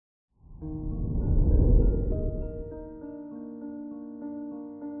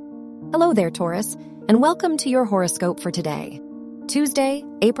Hello there, Taurus, and welcome to your horoscope for today, Tuesday,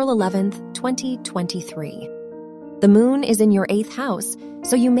 April 11th, 2023. The moon is in your 8th house,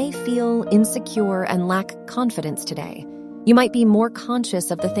 so you may feel insecure and lack confidence today. You might be more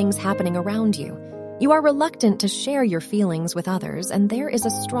conscious of the things happening around you. You are reluctant to share your feelings with others, and there is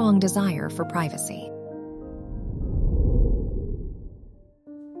a strong desire for privacy.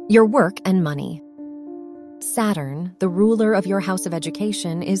 Your work and money. Saturn, the ruler of your house of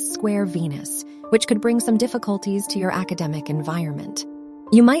education, is square Venus, which could bring some difficulties to your academic environment.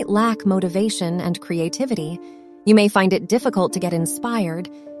 You might lack motivation and creativity. You may find it difficult to get inspired,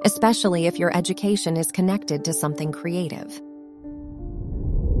 especially if your education is connected to something creative.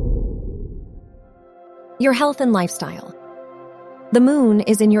 Your health and lifestyle. The moon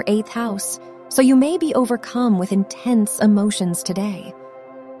is in your 8th house, so you may be overcome with intense emotions today.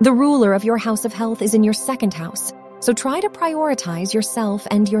 The ruler of your house of health is in your 2nd house, so try to prioritize yourself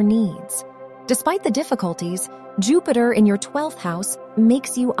and your needs. Despite the difficulties, Jupiter in your 12th house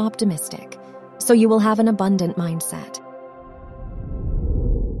makes you optimistic, so you will have an abundant mindset.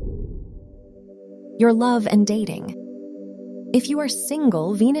 Your love and dating. If you are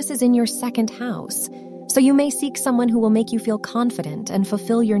single, Venus is in your 2nd house, so you may seek someone who will make you feel confident and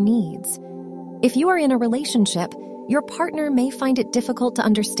fulfill your needs. If you are in a relationship, your partner may find it difficult to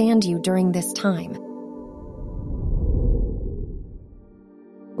understand you during this time.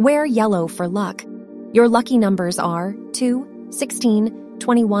 Wear yellow for luck. Your lucky numbers are 2, 16,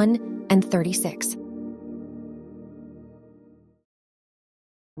 21, and 36.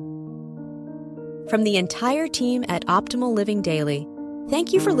 From the entire team at Optimal Living Daily,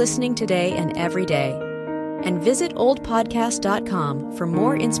 thank you for listening today and every day. And visit oldpodcast.com for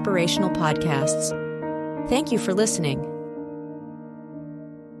more inspirational podcasts. Thank you for listening.